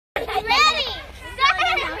ready.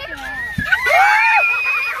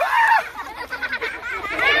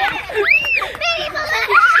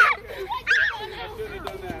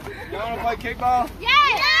 Y'all want to play kickball? Yeah.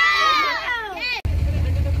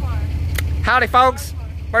 Howdy, folks.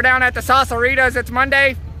 We're down at the Salsaritas. It's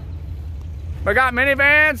Monday. We got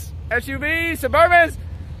minivans, SUVs, Suburbans.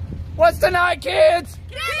 What's tonight, kids?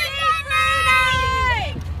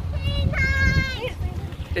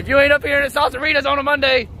 If you ain't up here at Salsaritas on a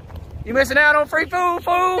Monday, you missing out on free food,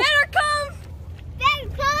 fool. Better come. Better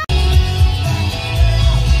come.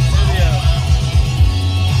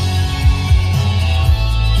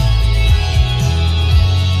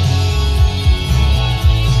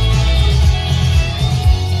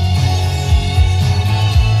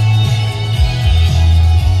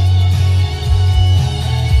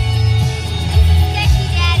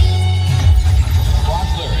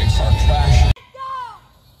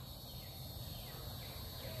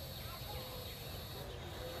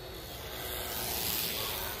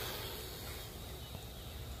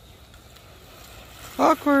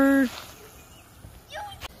 Awkward.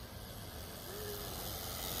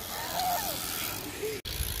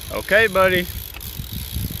 Okay, buddy.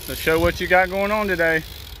 Let's show what you got going on today.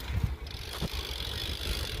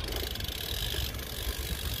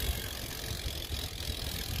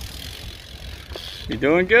 You're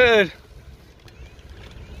doing good.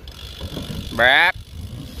 Brap.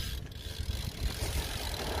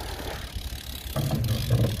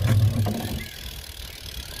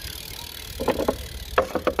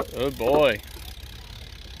 Good boy.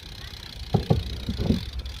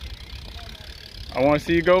 I want to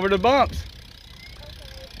see you go over the bumps.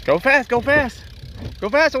 Go fast, go fast. Go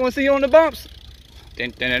fast, I want to see you on the bumps.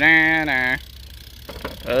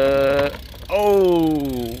 Oh,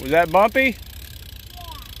 was that bumpy?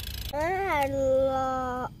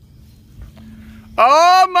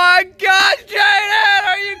 Oh my gosh, Jaden,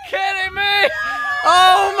 are you kidding me?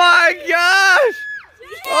 Oh my gosh.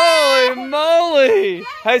 Holy moly!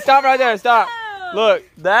 Hey, stop right there, stop. Look,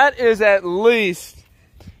 that is at least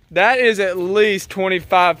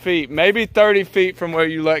 25 feet, maybe 30 feet from where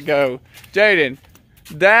you let go. Jaden,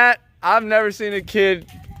 I've never seen a kid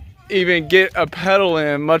even get a pedal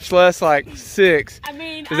in, much less like 6. I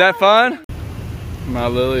mean, is that fun? My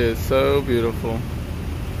Lily is so beautiful.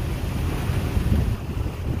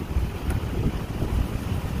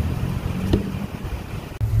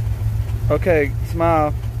 Okay,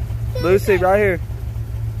 smile. Lucy, right here.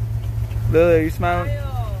 Lily, are you smiling?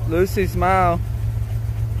 Lucy, smile.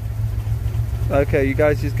 Okay, you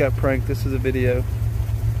guys just got pranked. This is a video.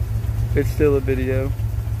 It's still a video.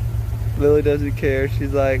 Lily doesn't care.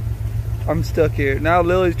 She's like, I'm stuck here. Now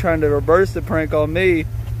Lily's trying to reverse the prank on me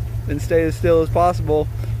and stay as still as possible.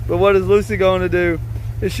 But what is Lucy going to do?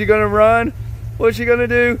 Is she going to run? What's she going to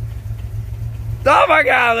do? Oh my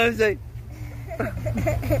God, Lucy!